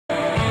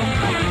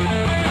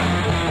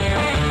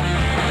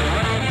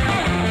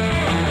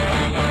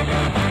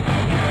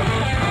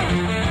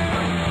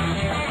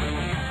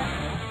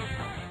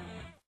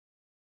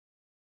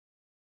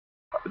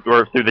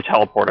or through the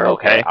teleporter.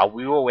 Okay.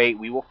 We will wait.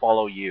 We will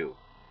follow you.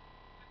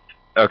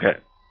 Okay.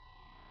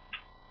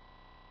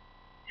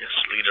 Yes,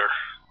 leader.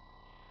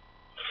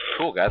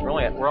 Cool, guys. We're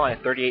only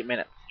at 38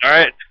 minutes. All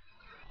right.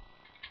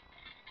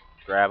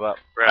 Grab up.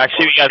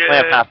 Actually, we guys only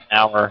have half an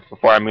hour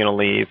before I'm gonna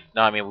leave.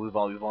 No, I mean we've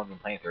only been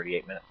playing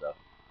 38 minutes though.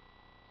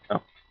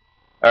 Oh.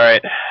 All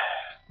right,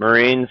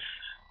 Marines.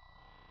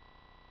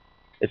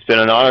 It's been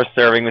an honor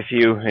serving with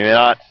you. We may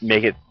not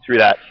make it through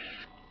that.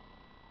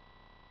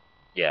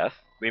 Yes.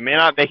 We may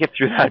not make it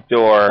through that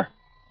door.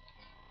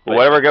 But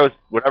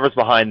whatever's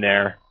behind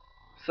there.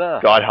 Sir.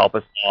 God help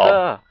us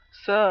all.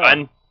 Sir.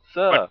 Run.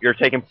 Sir. You're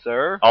taking.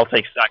 Sir. I'll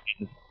take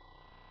seconds.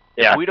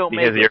 If we don't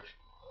make it,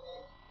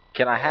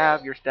 can I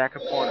have your stack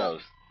of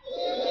pornos?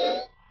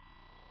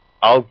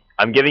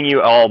 I'm giving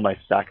you all my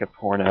stack of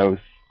pornos.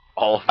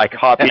 I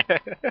copied.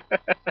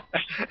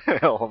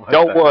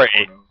 Don't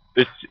worry.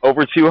 There's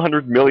over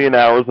 200 million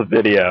hours of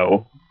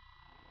video.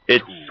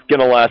 It's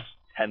gonna last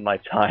 10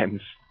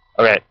 lifetimes.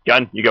 Okay,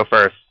 Gun, you go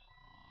first.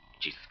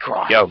 Jesus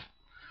Christ. Go.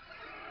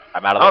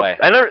 I'm out of the way.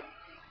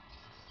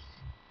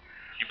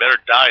 You better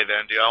die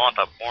then, dude. I want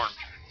that porn.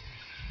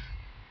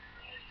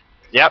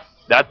 Yep,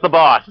 that's the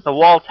boss. It's a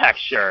wall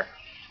texture.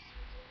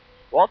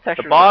 Wall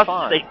texture. The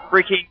boss is a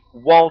freaking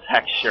wall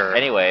texture.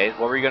 Anyways,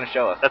 what were you gonna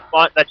show us? It's a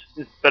wall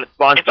texture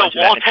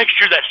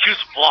that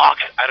shoots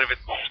blocks out of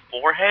its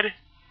forehead.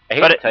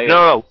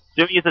 No,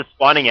 doing is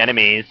spawning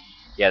enemies.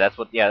 Yeah, that's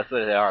what they are.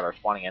 They're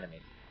spawning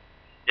enemies.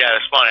 Yeah,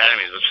 they're spawning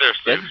enemies, but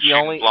seriously, this is the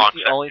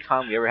only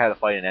time we ever had to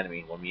fight an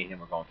enemy when me and him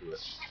were going through it.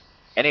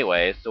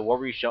 Anyways, so what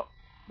were you showing?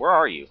 Where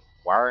are you?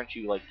 Why aren't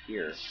you like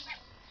here?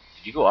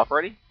 Did you go up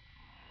already?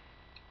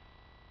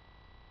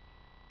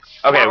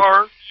 Okay. Where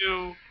are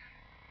you?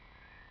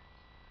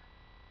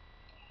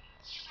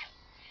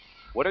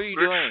 What are you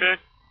doing?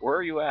 Where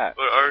are you at?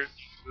 Where are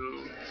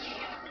you?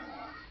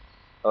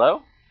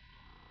 Hello?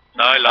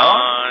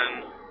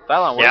 Cylon.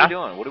 Cylon, what are we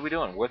doing? What are we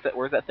doing?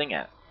 Where's that thing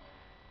at?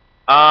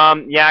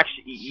 Yeah,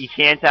 actually, you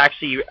can't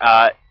actually, you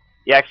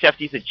actually have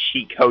to use a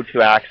cheat code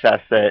to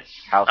access it.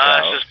 How so?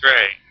 That's just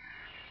great.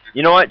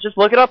 You know what, just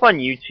look it up on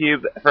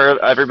YouTube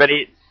for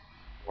everybody.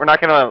 We're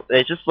not gonna,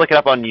 just look it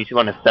up on YouTube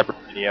on a separate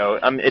video.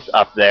 It's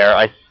up there,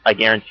 I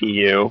guarantee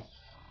you.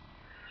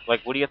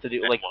 Like, what do you have to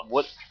do? Like,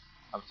 what?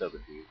 I'm so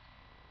confused.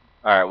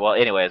 Alright, well,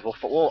 anyways,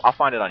 I'll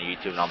find it on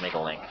YouTube and I'll make a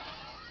link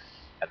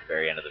at the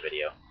very end of the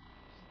video.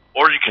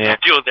 Or you can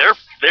steal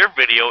their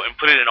video and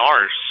put it in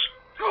ours.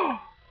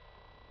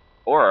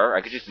 Or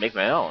I could just make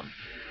my own.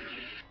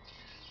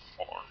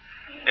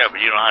 Yeah, but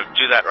you don't have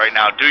to do that right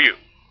now, do you?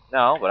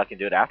 No, but I can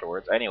do it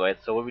afterwards. Anyway,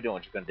 so what are we doing?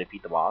 We're going to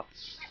defeat the boss?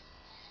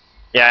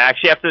 Yeah,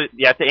 actually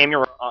you have to aim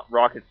your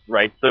rockets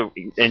right so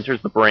it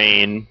enters the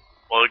brain.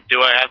 Well,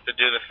 do I have to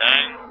do the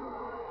thing?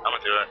 I'm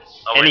going to do it.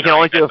 Oh, and you can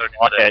only do a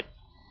rocket.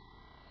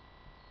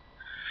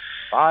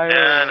 Fire.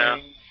 Yeah, I know.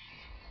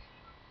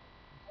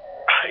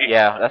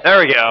 Yeah, there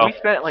we go. We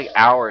spent like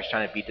hours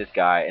trying to beat this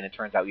guy, and it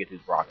turns out we have to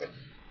use rockets.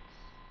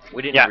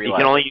 We didn't realize. You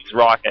can only use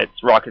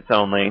rockets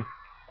only.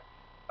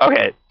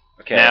 Okay.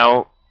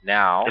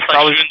 Now. It's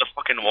like shooting the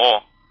fucking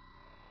wall.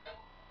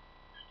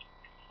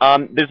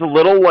 There's a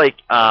little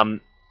like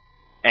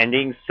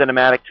ending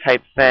cinematic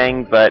type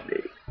thing, but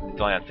it's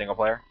only on single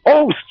player.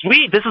 Oh,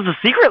 sweet! This is a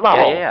secret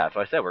level. Yeah, that's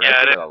what I said. We're in a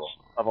secret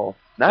level.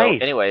 Nice.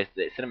 So, anyways,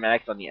 the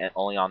cinematics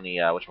only on the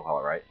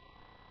whatchamacallit, right?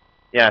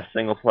 Yeah,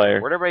 single player.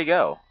 Where'd everybody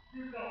go?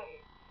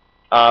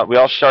 We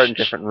all start in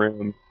different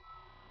rooms.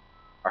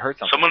 I heard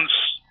something.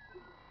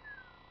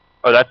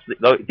 Oh,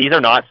 these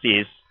are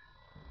Nazis.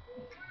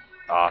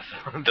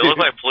 Awesome. They look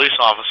like police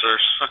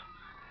officers.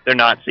 They're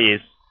Nazis.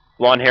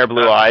 Blonde hair,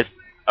 blue eyes.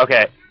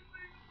 Okay.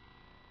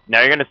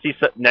 Now you're gonna see.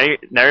 Now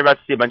you're about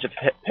to see a bunch of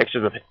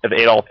pictures of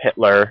Adolf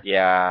Hitler.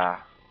 Yeah.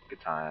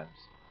 Good times.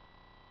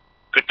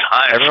 Good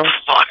times. What the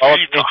fuck are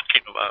you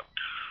talking about?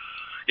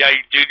 Yeah,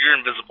 dude, you're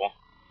invisible.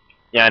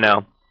 Yeah, I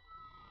know.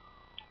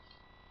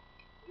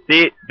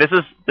 See,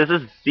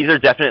 these are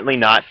definitely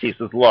Nazis.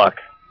 Look.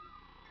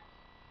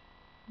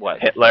 What?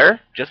 Hitler?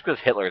 Just because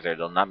Hitler's there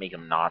does not make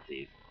them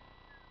Nazis.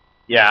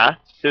 Yeah.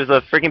 There's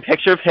a freaking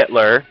picture of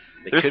Hitler.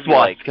 There's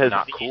swastikas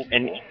not cool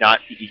and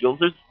Nazi eagles.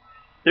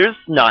 There's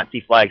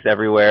Nazi flags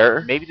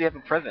everywhere. Maybe they have a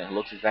president who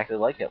looks exactly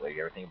like Hitler.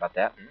 You ever think about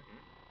that?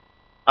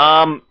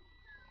 And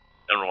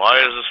why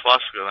is this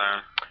swastika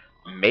there?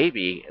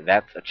 Maybe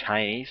that's a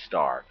Chinese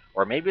star.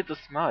 Or maybe it's a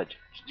smudge.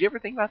 Did you ever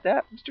think about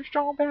that, Mr.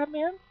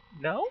 Strongbadman?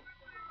 No?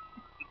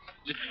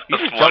 You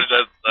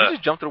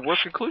just jump to the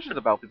worst conclusions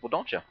about people,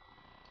 don't you?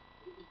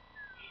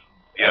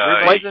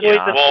 Yeah.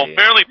 Well,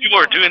 apparently people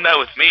are doing that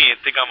with me and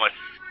think I'm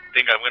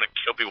gonna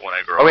kill people when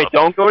I grow up. Oh wait,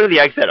 don't go to the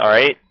exit,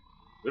 alright?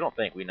 We don't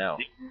think, we know.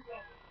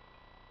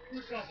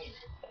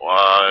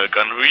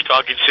 Gun, who are you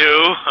talking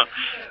to?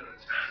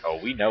 Oh,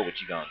 we know what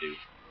you're gonna do.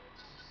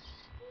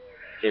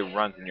 It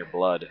runs in your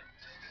blood,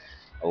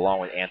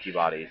 along with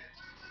antibodies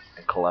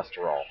and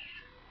cholesterol.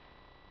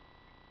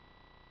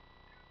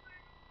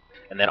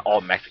 And then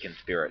all Mexican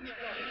spirits.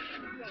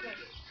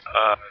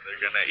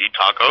 They're gonna eat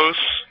tacos?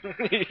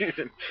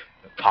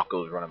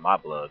 Tacos running my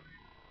blood.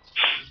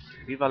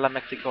 Viva la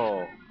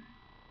Mexico.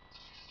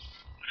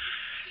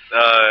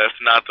 If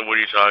not, then what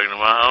are you talking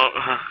about?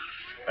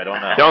 I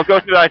don't know. Don't go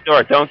through that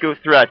door. Don't go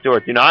through that door.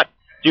 Do not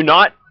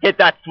hit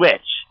that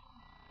switch.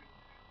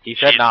 He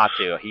said not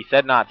to. He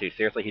said not to.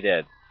 Seriously, he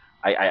did.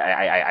 I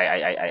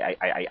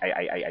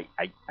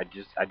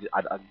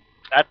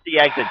That's the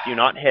exit. Do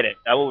not hit it.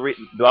 That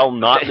will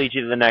not lead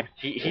you to the next.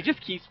 He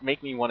just keeps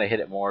making me want to hit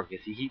it more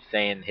because he keeps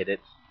saying hit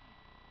it.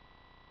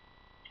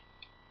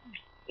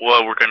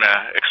 Well, we're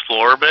gonna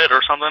explore a bit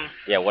or something.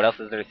 Yeah. What else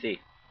is there to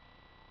see?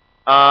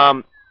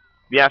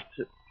 You have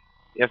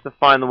to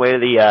find the way to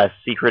the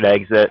secret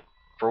exit.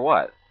 For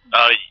what?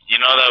 You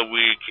know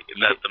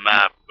that the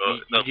map.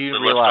 You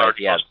do realize,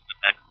 yeah.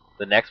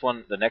 The next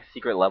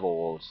secret level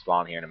will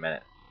spawn here in a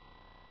minute.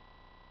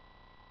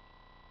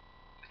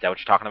 Is that what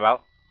you're talking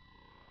about?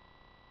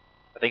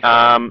 I think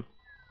so.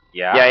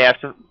 Yeah. Yeah, you have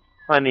to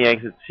find the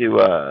exit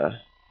to,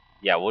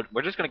 Yeah,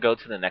 we're just gonna go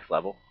to the next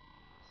level.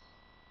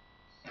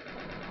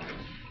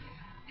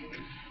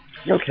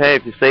 Okay,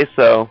 if you say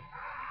so.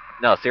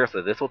 No,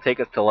 seriously, this will take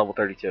us to level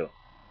 32.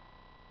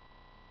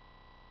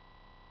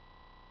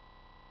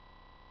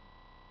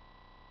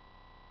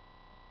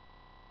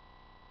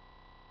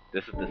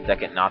 This is the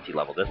second Nazi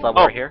level. This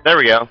level right here? There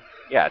we go.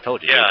 Yeah, I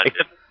told you. Yeah. It's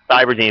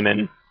Cyber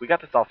Demon. We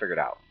got this all figured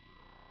out.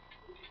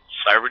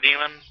 Cyber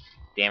Demon?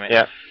 Damn it.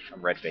 Yeah.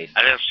 I'm red-faced.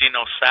 I didn't see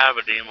no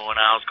Cyber Demon when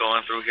I was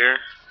going through here.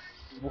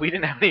 We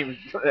didn't have any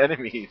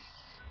enemies.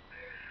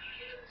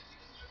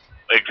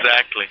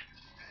 Exactly.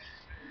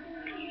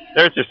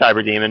 There's your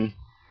Cyber Demon.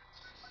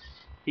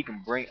 He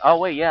can bring... Oh,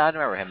 wait, yeah, I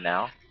remember him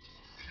now.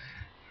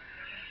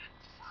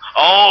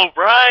 Oh,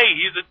 right!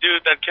 He's the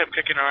dude that kept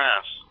kicking our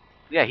ass.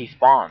 Yeah, he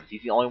spawns.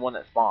 He's the only one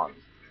that spawns.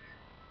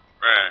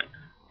 Right.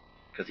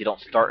 Because he don't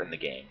start in the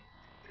game.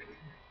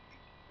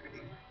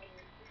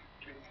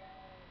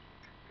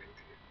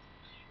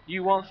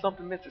 You want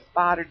something, Mr.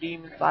 Spider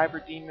Demon,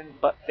 Cyber Demon,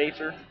 Butt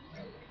Facer?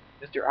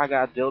 Mr. I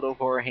got a dildo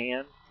for a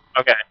hand?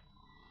 Okay.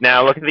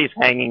 Now look at these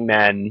hanging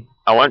men.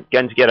 I want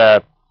Gun to get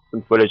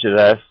some footage of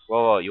this.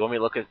 Whoa, you want me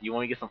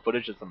to get some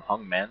footage of some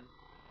hung men?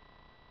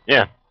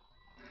 Yeah.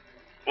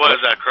 What is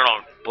that,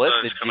 Colonel? Blitz,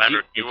 did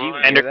you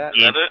hear that?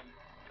 Is that it?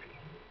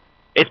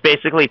 It's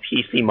basically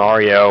PC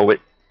Mario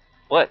with...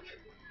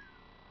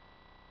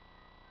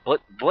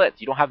 Blitz,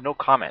 you don't have no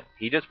comment.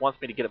 He just wants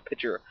me to get a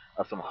picture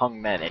of some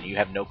hung men, and you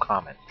have no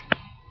comment.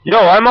 Yo,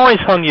 I'm always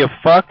hung, you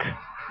fuck.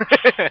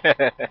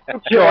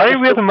 Yo, I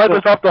didn't realize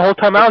Microsoft the whole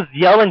time. I was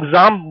yelling,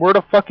 where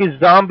the fuck is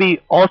Zombie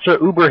Ultra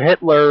Uber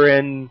Hitler,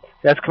 and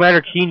that's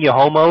Commander Keen, you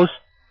homos.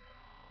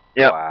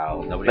 Yep.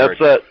 Wow, nobody That's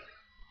heard it.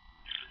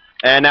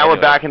 And now we're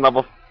back in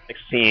level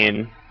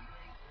 16.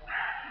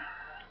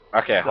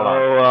 Okay, hold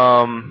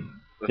on.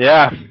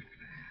 Yeah. I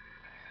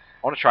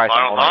want to try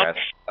something. Hold on, Final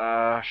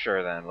guys.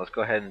 Sure then. Let's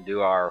go ahead and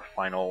do our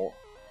final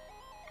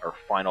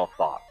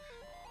thoughts.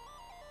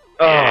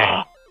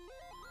 Ugh.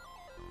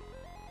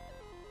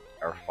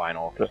 Our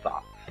final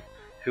thoughts.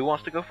 Who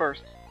wants to go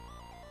first?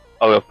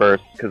 I'll go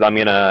first, because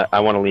I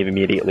want to leave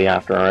immediately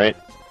after, alright?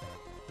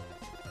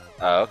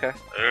 Okay.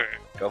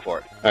 Go for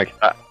it. Okay,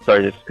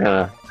 sorry, just kind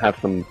of have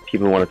some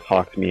people who want to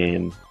talk to me,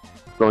 and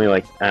it's only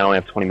like, I only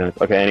have 20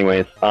 minutes. Okay,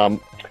 anyways,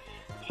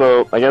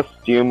 so I guess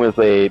Doom was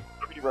a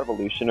pretty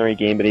revolutionary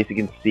game, but as you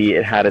can see,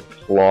 it had its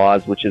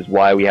flaws, which is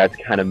why we had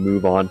to kind of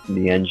move on from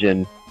the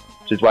engine,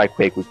 which is why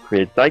Quake was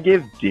created. So I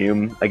give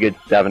Doom a good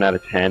 7 out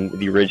of 10,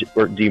 the original,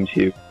 or Doom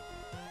 2.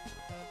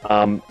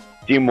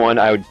 Doom 1,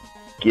 I would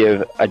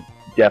give a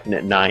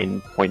definite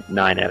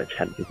 9.9 out of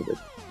 10 because of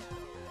it.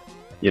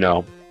 You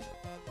know,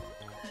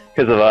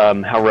 because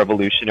of how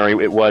revolutionary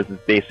it was.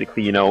 It's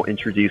basically, you know,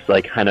 introduced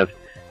like kind of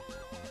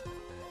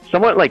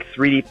somewhat like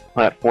 3D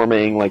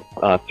platforming, like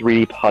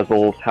 3D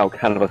puzzles, how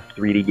kind of a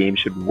 3D game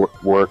should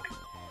work.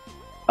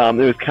 It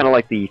was kind of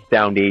like the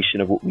foundation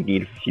of what we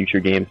need for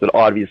future games, but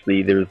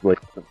obviously there's like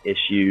some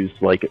issues,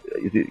 like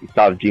you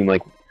saw Doom,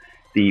 like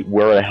the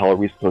where the hell are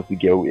we supposed to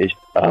go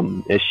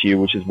issue,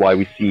 which is why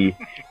we see,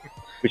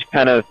 which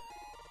kind of,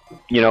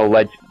 you know,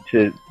 led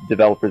to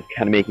developers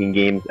kind of making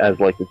games as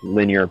like this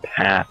linear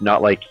path,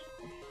 not like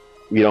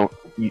we don't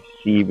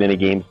see many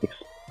games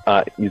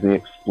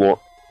using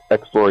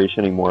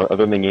exploration anymore,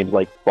 other than games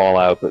like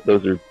Fallout, but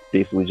those are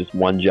basically just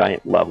one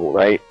giant level,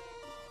 right?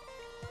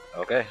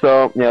 Okay.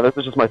 So, yeah, this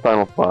is just my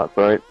final thoughts,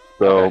 alright?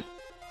 So,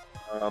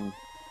 okay.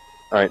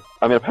 Alright,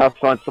 I'm gonna pass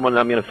on someone, and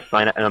I'm gonna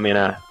sign it, and I'm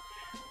gonna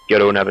go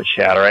to another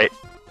chat, alright?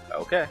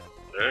 Okay.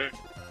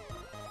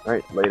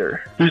 Alright,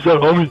 later. Who's that,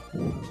 homie?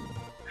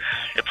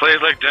 It plays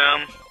like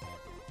Doom.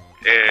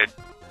 It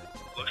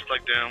looks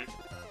like Doom.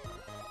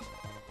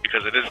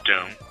 Because it is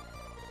Doom.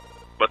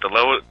 But the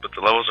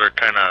levels are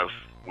kind of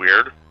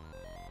weird.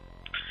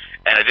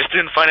 And I just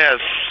didn't find it as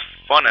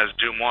fun as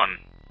Doom 1.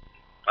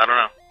 I don't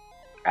know.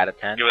 Out of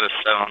 10? Give it a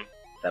 7.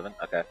 7?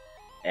 Okay.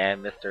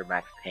 And Mr.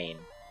 Max Payne.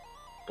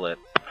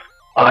 Blitz.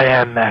 I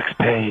am Max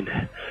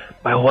Payne.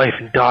 My wife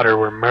and daughter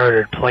were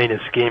murdered playing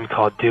this game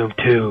called Doom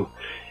 2.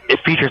 It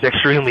features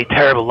extremely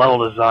terrible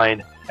level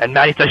design, and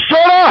Maddie says,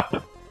 SHUT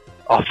UP!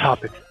 Off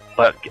topic,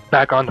 but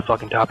back on the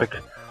fucking topic.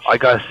 I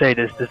gotta say,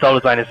 this level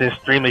design is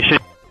extremely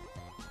shit.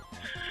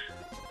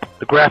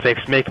 The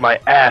graphics make my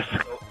ass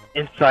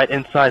inside,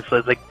 so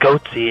it's like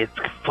goatsy. It's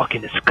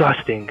fucking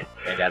disgusting.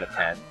 8 out of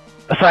 10.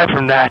 Aside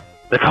from that,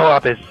 the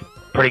co-op is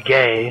pretty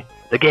gay.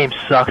 The game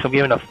sucks. I'm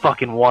giving it a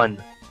fucking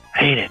 1. I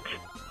hate it.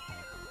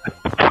 I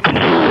fucking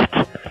hate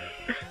it.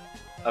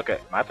 Okay,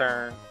 my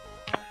turn.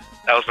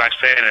 That was Max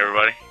Payne,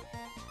 everybody.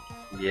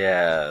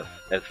 Yes.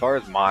 As far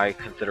as my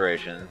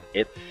considerations,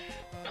 it's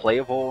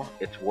playable.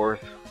 It's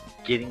worth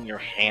getting your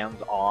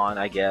hands on,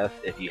 I guess,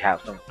 if you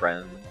have some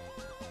friends.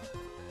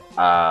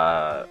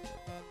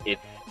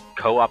 It's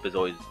co-op is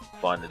always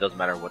fun. It doesn't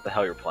matter what the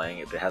hell you're playing.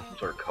 If it has some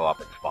sort of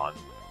co-op, it's fun.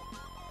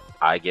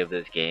 I give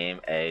this game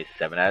a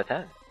 7 out of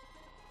 10.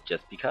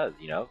 Just because,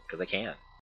 you know, because I can.